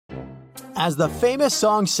As the famous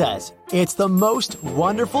song says, it's the most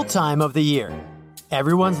wonderful time of the year.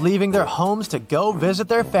 Everyone's leaving their homes to go visit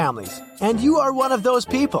their families, and you are one of those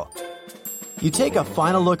people. You take a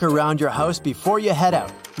final look around your house before you head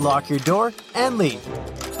out, lock your door, and leave.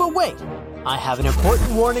 But wait, I have an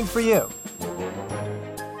important warning for you.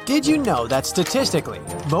 Did you know that statistically,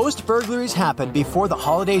 most burglaries happen before the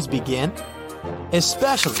holidays begin?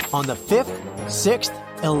 Especially on the 5th, 6th,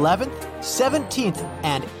 11th, 17th,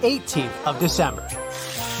 and 18th of December.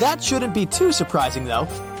 That shouldn't be too surprising though.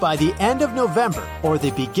 By the end of November or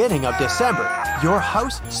the beginning of December, your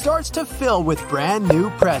house starts to fill with brand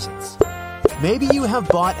new presents. Maybe you have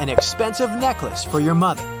bought an expensive necklace for your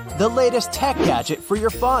mother, the latest tech gadget for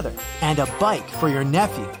your father, and a bike for your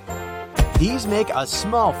nephew. These make a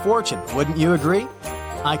small fortune, wouldn't you agree?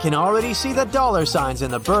 I can already see the dollar signs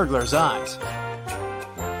in the burglar's eyes.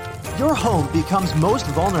 Your home becomes most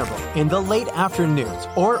vulnerable in the late afternoons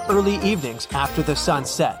or early evenings after the sun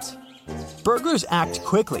sets. Burglars act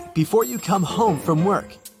quickly before you come home from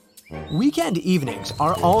work. Weekend evenings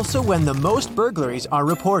are also when the most burglaries are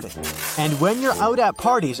reported. And when you're out at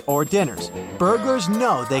parties or dinners, burglars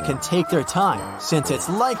know they can take their time since it's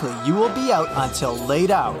likely you will be out until late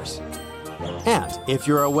hours. And if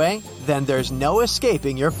you're away, then there's no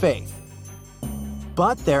escaping your fate.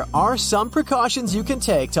 But there are some precautions you can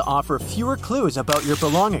take to offer fewer clues about your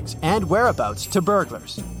belongings and whereabouts to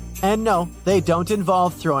burglars. And no, they don't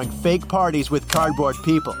involve throwing fake parties with cardboard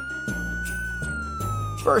people.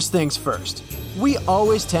 First things first, we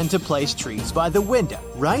always tend to place trees by the window,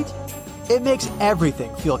 right? It makes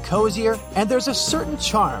everything feel cozier, and there's a certain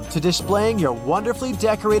charm to displaying your wonderfully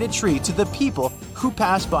decorated tree to the people who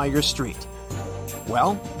pass by your street.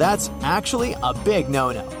 Well, that's actually a big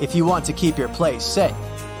no-no if you want to keep your place safe.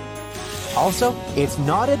 Also, it's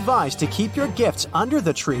not advised to keep your gifts under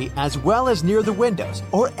the tree as well as near the windows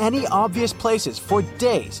or any obvious places for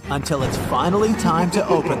days until it's finally time to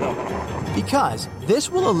open them, because this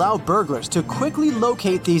will allow burglars to quickly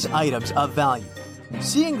locate these items of value.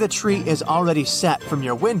 Seeing the tree is already set from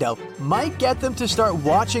your window might get them to start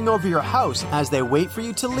watching over your house as they wait for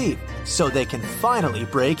you to leave so they can finally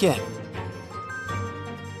break in.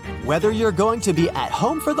 Whether you're going to be at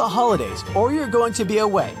home for the holidays or you're going to be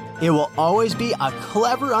away, it will always be a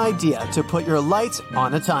clever idea to put your lights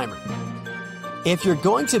on a timer. If you're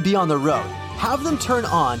going to be on the road, have them turn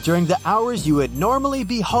on during the hours you would normally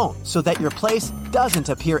be home so that your place doesn't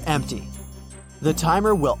appear empty. The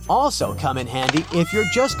timer will also come in handy if you're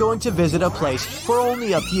just going to visit a place for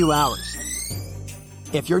only a few hours.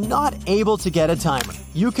 If you're not able to get a timer,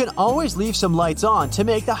 you can always leave some lights on to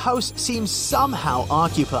make the house seem somehow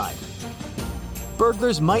occupied.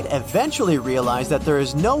 Burglars might eventually realize that there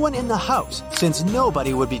is no one in the house since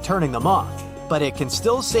nobody would be turning them off, but it can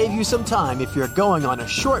still save you some time if you're going on a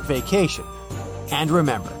short vacation. And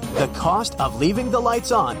remember, the cost of leaving the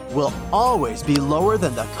lights on will always be lower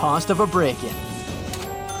than the cost of a break-in.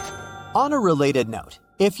 On a related note,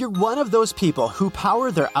 if you're one of those people who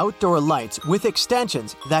power their outdoor lights with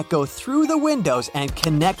extensions that go through the windows and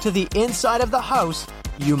connect to the inside of the house,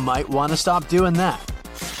 you might want to stop doing that.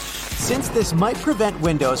 Since this might prevent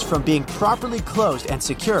windows from being properly closed and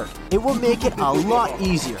secured, it will make it a lot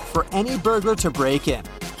easier for any burglar to break in.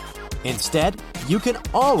 Instead, you can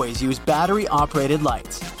always use battery-operated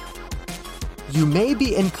lights. You may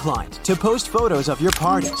be inclined to post photos of your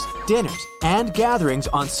parties, dinners, and gatherings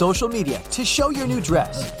on social media to show your new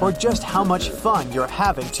dress or just how much fun you're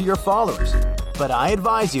having to your followers. But I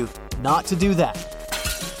advise you not to do that.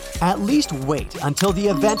 At least wait until the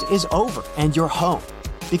event is over and you're home,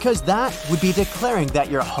 because that would be declaring that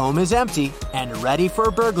your home is empty and ready for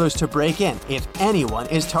burglars to break in if anyone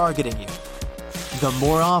is targeting you. The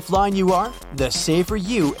more offline you are, the safer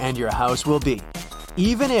you and your house will be.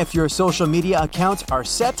 Even if your social media accounts are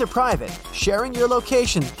set to private, sharing your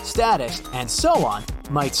location, status, and so on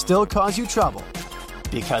might still cause you trouble.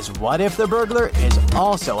 Because what if the burglar is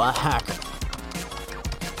also a hacker?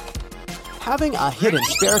 Having a hidden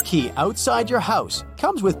spare key outside your house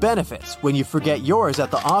comes with benefits when you forget yours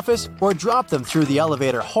at the office or drop them through the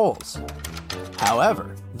elevator holes.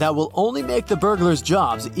 However, that will only make the burglars'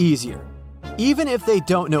 jobs easier. Even if they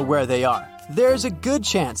don't know where they are, there's a good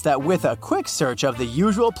chance that with a quick search of the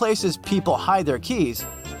usual places people hide their keys,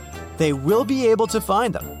 they will be able to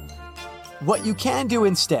find them. What you can do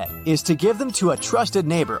instead is to give them to a trusted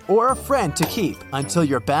neighbor or a friend to keep until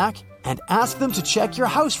you're back and ask them to check your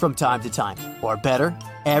house from time to time, or better,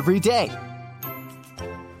 every day.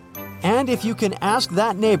 And if you can ask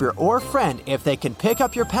that neighbor or friend if they can pick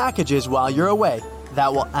up your packages while you're away,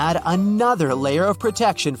 that will add another layer of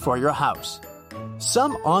protection for your house.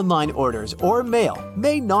 Some online orders or mail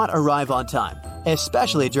may not arrive on time,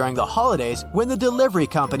 especially during the holidays when the delivery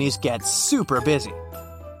companies get super busy.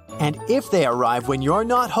 And if they arrive when you're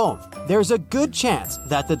not home, there's a good chance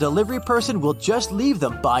that the delivery person will just leave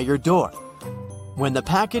them by your door. When the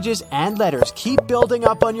packages and letters keep building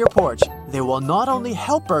up on your porch, they will not only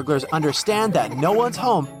help burglars understand that no one's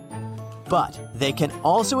home, but they can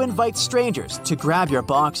also invite strangers to grab your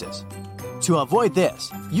boxes. To avoid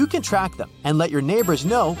this, you can track them and let your neighbors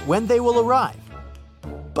know when they will arrive.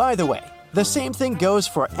 By the way, the same thing goes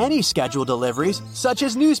for any scheduled deliveries such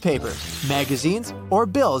as newspapers, magazines, or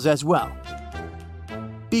bills as well.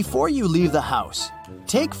 Before you leave the house,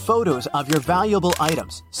 take photos of your valuable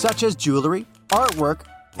items such as jewelry, artwork,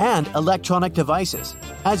 and electronic devices,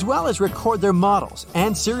 as well as record their models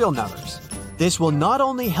and serial numbers. This will not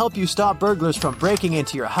only help you stop burglars from breaking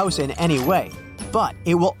into your house in any way, but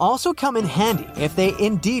it will also come in handy if they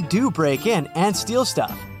indeed do break in and steal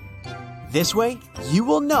stuff. This way, you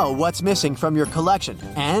will know what's missing from your collection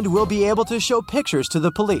and will be able to show pictures to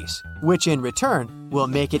the police, which in return will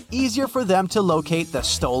make it easier for them to locate the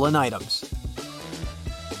stolen items.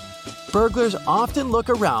 Burglars often look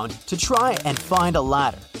around to try and find a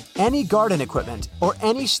ladder, any garden equipment, or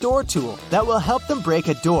any store tool that will help them break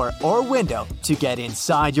a door or window to get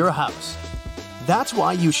inside your house. That's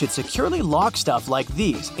why you should securely lock stuff like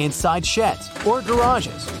these inside sheds or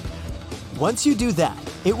garages. Once you do that,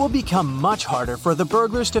 it will become much harder for the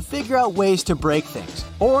burglars to figure out ways to break things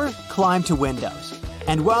or climb to windows.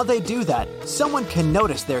 And while they do that, someone can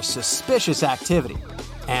notice their suspicious activity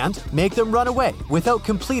and make them run away without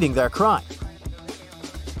completing their crime.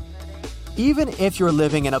 Even if you're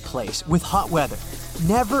living in a place with hot weather,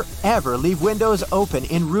 never ever leave windows open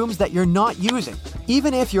in rooms that you're not using,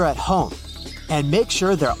 even if you're at home. And make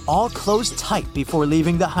sure they're all closed tight before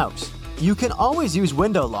leaving the house. You can always use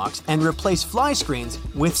window locks and replace fly screens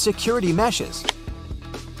with security meshes.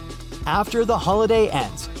 After the holiday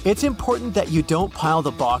ends, it's important that you don't pile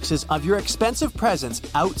the boxes of your expensive presents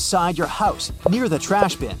outside your house near the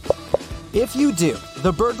trash bin. If you do,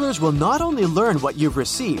 the burglars will not only learn what you've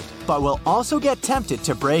received, but will also get tempted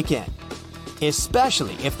to break in.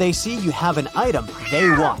 Especially if they see you have an item they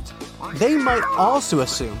want. They might also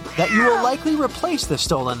assume that you will likely replace the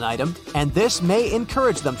stolen item, and this may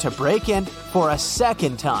encourage them to break in for a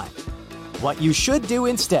second time. What you should do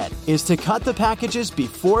instead is to cut the packages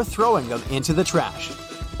before throwing them into the trash.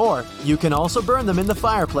 Or you can also burn them in the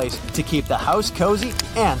fireplace to keep the house cozy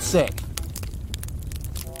and safe.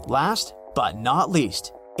 Last but not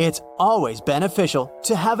least, it's always beneficial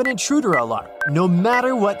to have an intruder alarm, no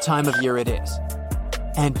matter what time of year it is.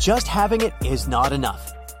 And just having it is not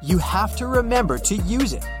enough. You have to remember to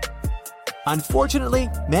use it. Unfortunately,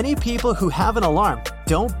 many people who have an alarm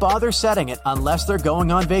don't bother setting it unless they're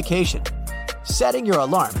going on vacation. Setting your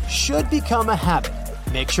alarm should become a habit.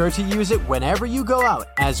 Make sure to use it whenever you go out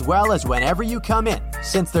as well as whenever you come in,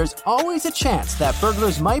 since there's always a chance that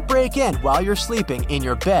burglars might break in while you're sleeping in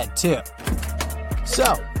your bed too.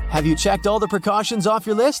 So, have you checked all the precautions off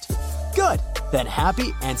your list? Good! Then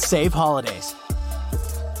happy and safe holidays!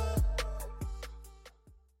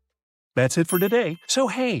 That's it for today. So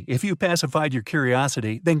hey, if you pacified your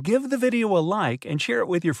curiosity, then give the video a like and share it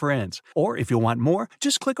with your friends. Or if you want more,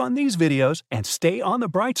 just click on these videos and stay on the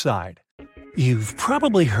bright side. You've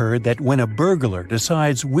probably heard that when a burglar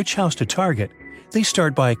decides which house to target, they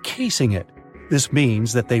start by casing it. This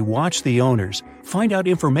means that they watch the owners, find out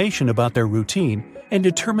information about their routine, and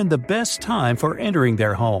determine the best time for entering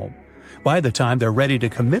their home. By the time they're ready to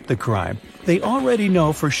commit the crime, they already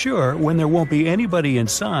know for sure when there won't be anybody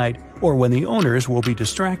inside or when the owners will be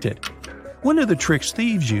distracted. One of the tricks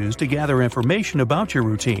thieves use to gather information about your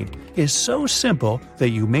routine is so simple that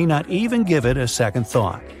you may not even give it a second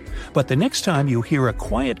thought. But the next time you hear a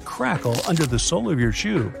quiet crackle under the sole of your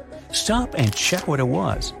shoe, stop and check what it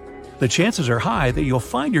was. The chances are high that you'll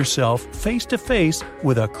find yourself face to face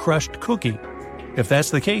with a crushed cookie. If that's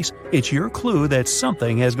the case, it's your clue that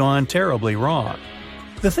something has gone terribly wrong.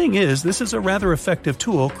 The thing is, this is a rather effective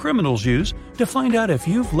tool criminals use to find out if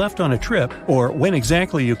you've left on a trip or when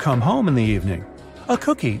exactly you come home in the evening. A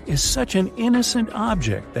cookie is such an innocent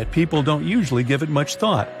object that people don't usually give it much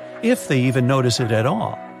thought, if they even notice it at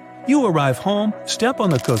all. You arrive home, step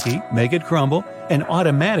on the cookie, make it crumble, and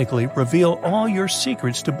automatically reveal all your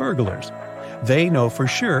secrets to burglars. They know for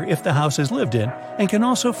sure if the house is lived in and can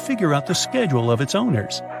also figure out the schedule of its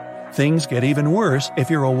owners. Things get even worse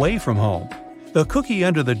if you're away from home. The cookie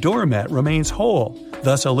under the doormat remains whole,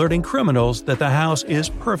 thus alerting criminals that the house is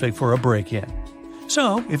perfect for a break-in.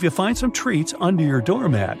 So, if you find some treats under your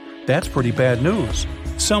doormat, that's pretty bad news.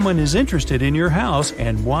 Someone is interested in your house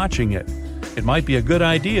and watching it. it might be a good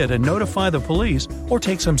idea to notify the police or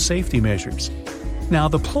take some safety measures. Now,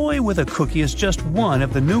 the ploy with a cookie is just one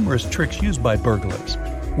of the numerous tricks used by burglars.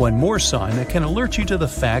 One more sign that can alert you to the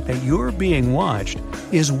fact that you're being watched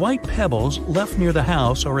is white pebbles left near the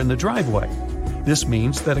house or in the driveway. This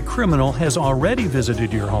means that a criminal has already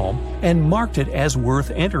visited your home and marked it as worth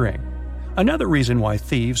entering. Another reason why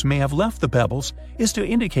thieves may have left the pebbles is to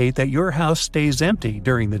indicate that your house stays empty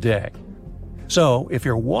during the day. So, if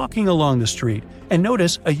you're walking along the street and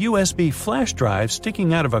notice a USB flash drive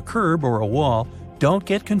sticking out of a curb or a wall, don't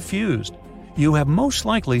get confused. You have most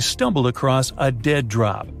likely stumbled across a dead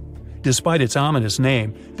drop. Despite its ominous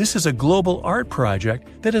name, this is a global art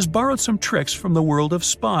project that has borrowed some tricks from the world of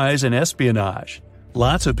spies and espionage.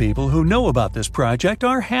 Lots of people who know about this project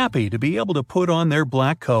are happy to be able to put on their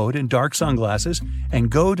black coat and dark sunglasses and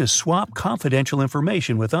go to swap confidential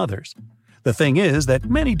information with others. The thing is that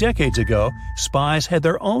many decades ago, spies had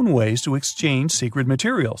their own ways to exchange secret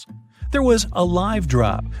materials. There was a live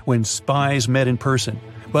drop when spies met in person,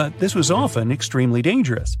 but this was often extremely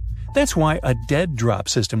dangerous. That's why a dead drop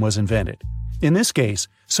system was invented. In this case,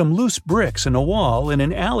 some loose bricks in a wall in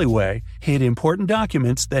an alleyway hid important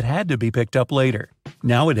documents that had to be picked up later.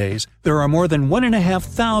 Nowadays, there are more than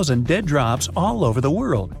 1,500 dead drops all over the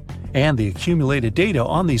world, and the accumulated data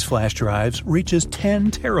on these flash drives reaches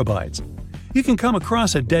 10 terabytes. You can come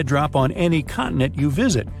across a dead drop on any continent you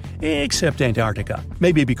visit, except Antarctica,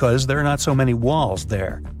 maybe because there are not so many walls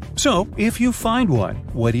there. So, if you find one,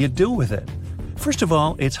 what do you do with it? First of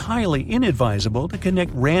all, it's highly inadvisable to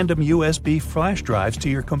connect random USB flash drives to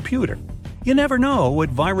your computer. You never know what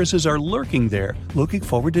viruses are lurking there, looking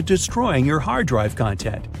forward to destroying your hard drive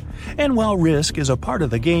content. And while risk is a part of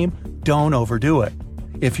the game, don't overdo it.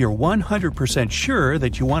 If you're 100% sure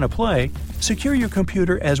that you want to play, secure your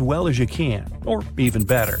computer as well as you can, or even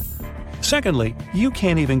better. Secondly, you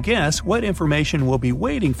can't even guess what information will be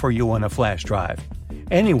waiting for you on a flash drive.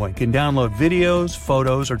 Anyone can download videos,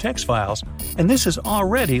 photos, or text files, and this has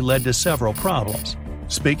already led to several problems.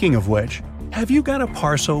 Speaking of which, have you got a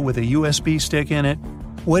parcel with a USB stick in it?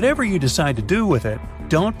 Whatever you decide to do with it,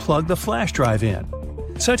 don't plug the flash drive in.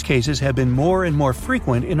 Such cases have been more and more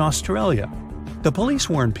frequent in Australia. The police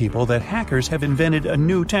warn people that hackers have invented a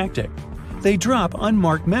new tactic. They drop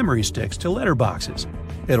unmarked memory sticks to letterboxes.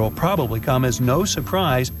 It'll probably come as no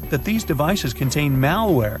surprise that these devices contain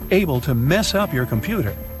malware able to mess up your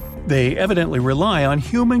computer. They evidently rely on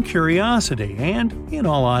human curiosity and, in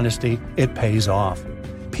all honesty, it pays off.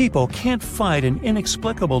 People can't fight an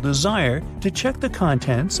inexplicable desire to check the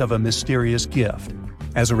contents of a mysterious gift.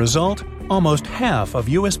 As a result, almost half of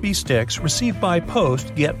USB sticks received by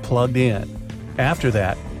post get plugged in. After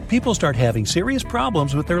that, people start having serious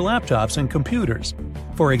problems with their laptops and computers.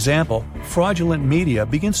 For example, fraudulent media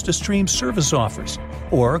begins to stream service offers,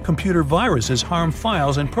 or computer viruses harm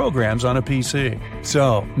files and programs on a PC.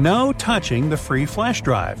 So, no touching the free flash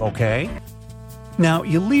drive, okay? Now,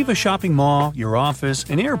 you leave a shopping mall, your office,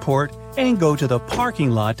 an airport, and go to the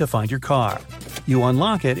parking lot to find your car. You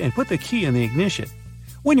unlock it and put the key in the ignition.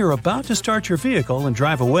 When you're about to start your vehicle and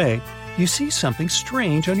drive away, you see something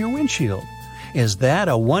strange on your windshield. Is that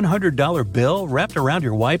a $100 bill wrapped around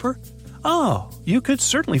your wiper? Oh, you could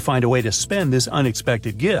certainly find a way to spend this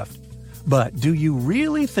unexpected gift. But do you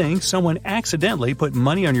really think someone accidentally put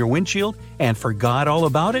money on your windshield and forgot all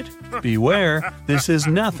about it? Beware, this is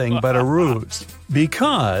nothing but a ruse.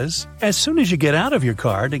 Because, as soon as you get out of your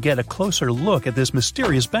car to get a closer look at this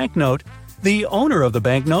mysterious banknote, the owner of the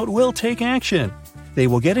banknote will take action. They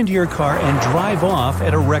will get into your car and drive off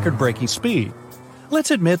at a record-breaking speed.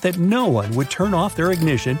 Let's admit that no one would turn off their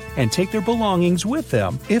ignition and take their belongings with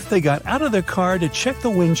them if they got out of their car to check the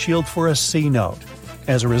windshield for a C note.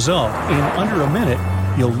 As a result, in under a minute,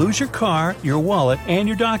 you'll lose your car, your wallet, and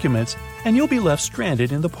your documents, and you'll be left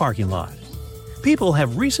stranded in the parking lot. People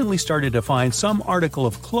have recently started to find some article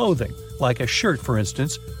of clothing, like a shirt for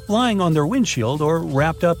instance, lying on their windshield or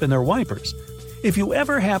wrapped up in their wipers. If you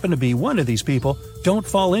ever happen to be one of these people, don't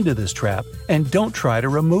fall into this trap and don't try to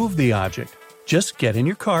remove the object. Just get in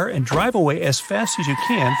your car and drive away as fast as you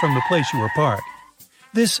can from the place you were parked.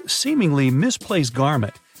 This seemingly misplaced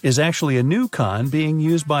garment is actually a new con being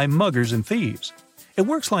used by muggers and thieves. It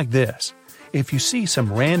works like this. If you see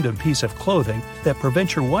some random piece of clothing that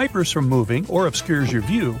prevents your wipers from moving or obscures your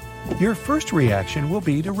view, your first reaction will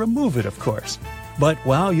be to remove it, of course. But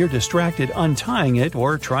while you're distracted untying it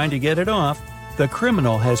or trying to get it off, the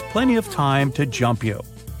criminal has plenty of time to jump you.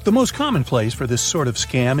 The most common place for this sort of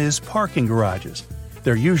scam is parking garages.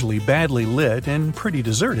 They're usually badly lit and pretty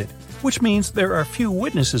deserted, which means there are few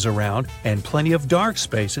witnesses around and plenty of dark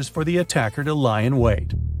spaces for the attacker to lie in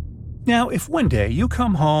wait. Now, if one day you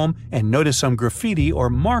come home and notice some graffiti or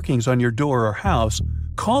markings on your door or house,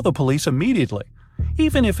 call the police immediately.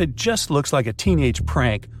 Even if it just looks like a teenage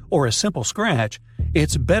prank or a simple scratch,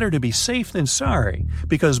 it's better to be safe than sorry,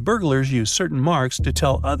 because burglars use certain marks to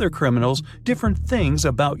tell other criminals different things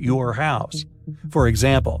about your house. For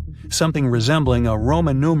example, something resembling a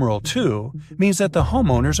Roman numeral 2 means that the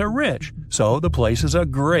homeowners are rich, so the place is a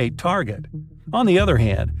great target. On the other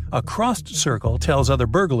hand, a crossed circle tells other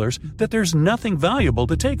burglars that there's nothing valuable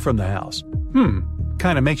to take from the house.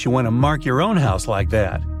 Kinda makes you want to mark your own house like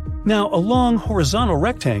that. Now, a long horizontal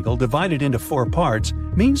rectangle divided into 4 parts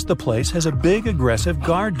means the place has a big aggressive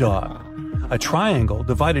guard dog. A triangle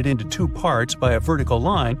divided into 2 parts by a vertical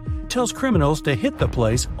line tells criminals to hit the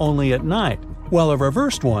place only at night, while a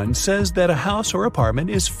reversed one says that a house or apartment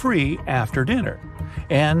is free after dinner.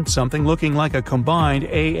 And something looking like a combined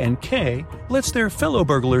A and K lets their fellow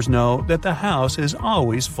burglars know that the house is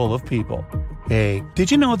always full of people. Hey,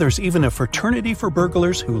 did you know there's even a fraternity for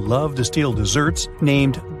burglars who love to steal desserts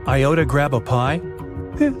named Iota Grab a Pie?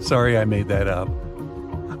 Sorry I made that up.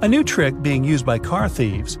 A new trick being used by car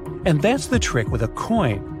thieves, and that's the trick with a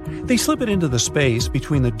coin. They slip it into the space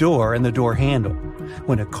between the door and the door handle.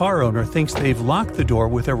 When a car owner thinks they've locked the door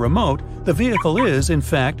with a remote, the vehicle is, in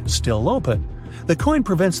fact, still open. The coin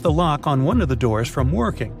prevents the lock on one of the doors from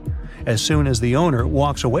working. As soon as the owner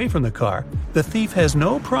walks away from the car, the thief has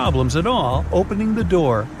no problems at all opening the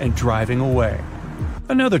door and driving away.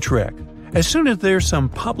 Another trick. As soon as there's some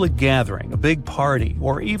public gathering, a big party,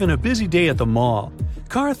 or even a busy day at the mall,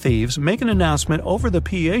 car thieves make an announcement over the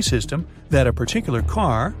PA system that a particular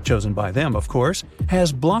car, chosen by them of course,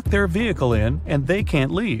 has blocked their vehicle in and they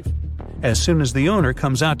can't leave. As soon as the owner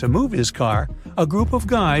comes out to move his car, a group of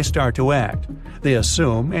guys start to act. They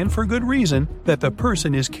assume, and for good reason, that the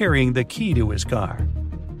person is carrying the key to his car.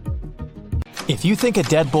 If you think a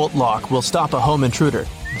deadbolt lock will stop a home intruder,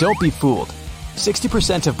 don't be fooled.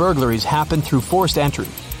 60% of burglaries happen through forced entry,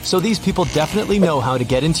 so these people definitely know how to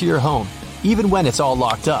get into your home, even when it's all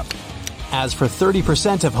locked up. As for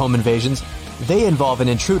 30% of home invasions, they involve an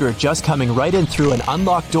intruder just coming right in through an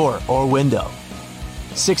unlocked door or window.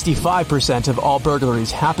 65% of all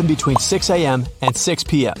burglaries happen between 6 a.m. and 6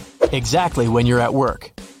 p.m., exactly when you're at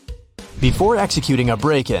work. Before executing a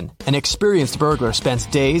break-in, an experienced burglar spends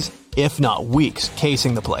days, if not weeks,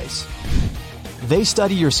 casing the place. They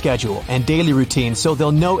study your schedule and daily routine so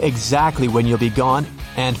they'll know exactly when you'll be gone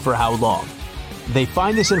and for how long. They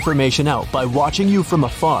find this information out by watching you from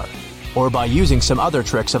afar, or by using some other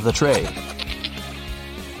tricks of the trade.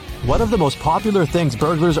 One of the most popular things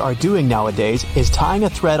burglars are doing nowadays is tying a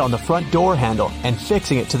thread on the front door handle and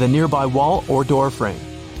fixing it to the nearby wall or door frame.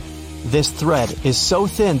 This thread is so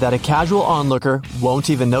thin that a casual onlooker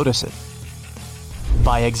won't even notice it.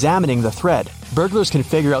 By examining the thread, burglars can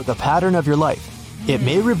figure out the pattern of your life. It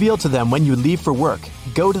may reveal to them when you leave for work,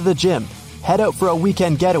 go to the gym, head out for a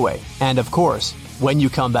weekend getaway, and of course, when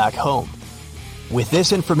you come back home. With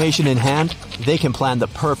this information in hand, they can plan the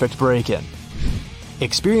perfect break-in.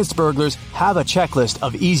 Experienced burglars have a checklist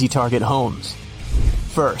of easy target homes.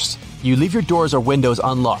 First, you leave your doors or windows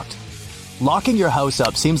unlocked. Locking your house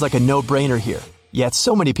up seems like a no-brainer here, yet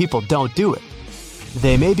so many people don't do it.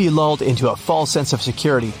 They may be lulled into a false sense of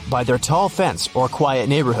security by their tall fence or quiet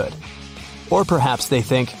neighborhood. Or perhaps they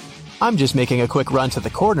think, I'm just making a quick run to the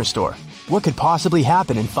corner store. What could possibly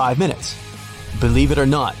happen in 5 minutes? Believe it or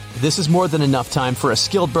not, this is more than enough time for a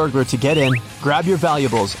skilled burglar to get in, grab your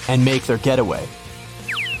valuables, and make their getaway.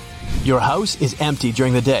 Your house is empty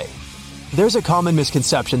during the day. There's a common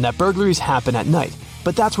misconception that burglaries happen at night,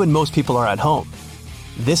 but that's when most people are at home.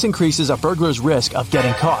 This increases a burglar's risk of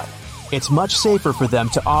getting caught. It's much safer for them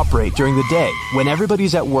to operate during the day when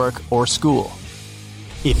everybody's at work or school.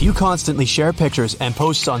 If you constantly share pictures and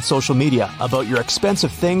posts on social media about your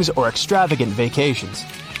expensive things or extravagant vacations,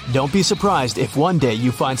 don't be surprised if one day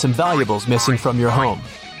you find some valuables missing from your home.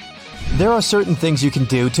 There are certain things you can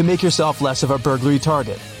do to make yourself less of a burglary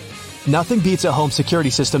target. Nothing beats a home security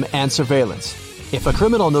system and surveillance. If a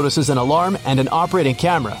criminal notices an alarm and an operating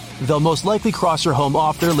camera, they'll most likely cross your home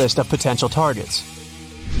off their list of potential targets.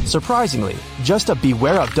 Surprisingly, just a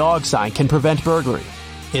beware of dog sign can prevent burglary.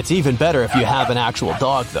 It's even better if you have an actual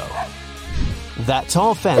dog, though. That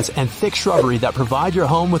tall fence and thick shrubbery that provide your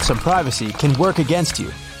home with some privacy can work against you.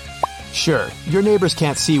 Sure, your neighbors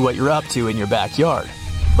can't see what you're up to in your backyard,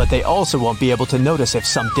 but they also won't be able to notice if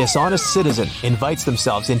some dishonest citizen invites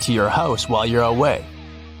themselves into your house while you're away.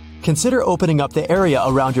 Consider opening up the area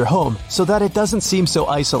around your home so that it doesn't seem so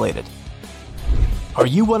isolated. Are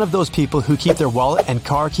you one of those people who keep their wallet and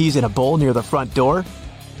car keys in a bowl near the front door?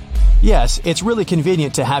 Yes, it's really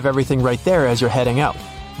convenient to have everything right there as you're heading out.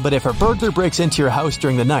 But if a burglar breaks into your house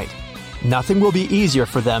during the night, nothing will be easier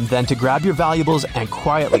for them than to grab your valuables and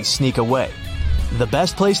quietly sneak away. The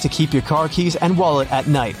best place to keep your car keys and wallet at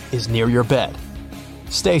night is near your bed.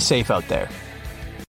 Stay safe out there.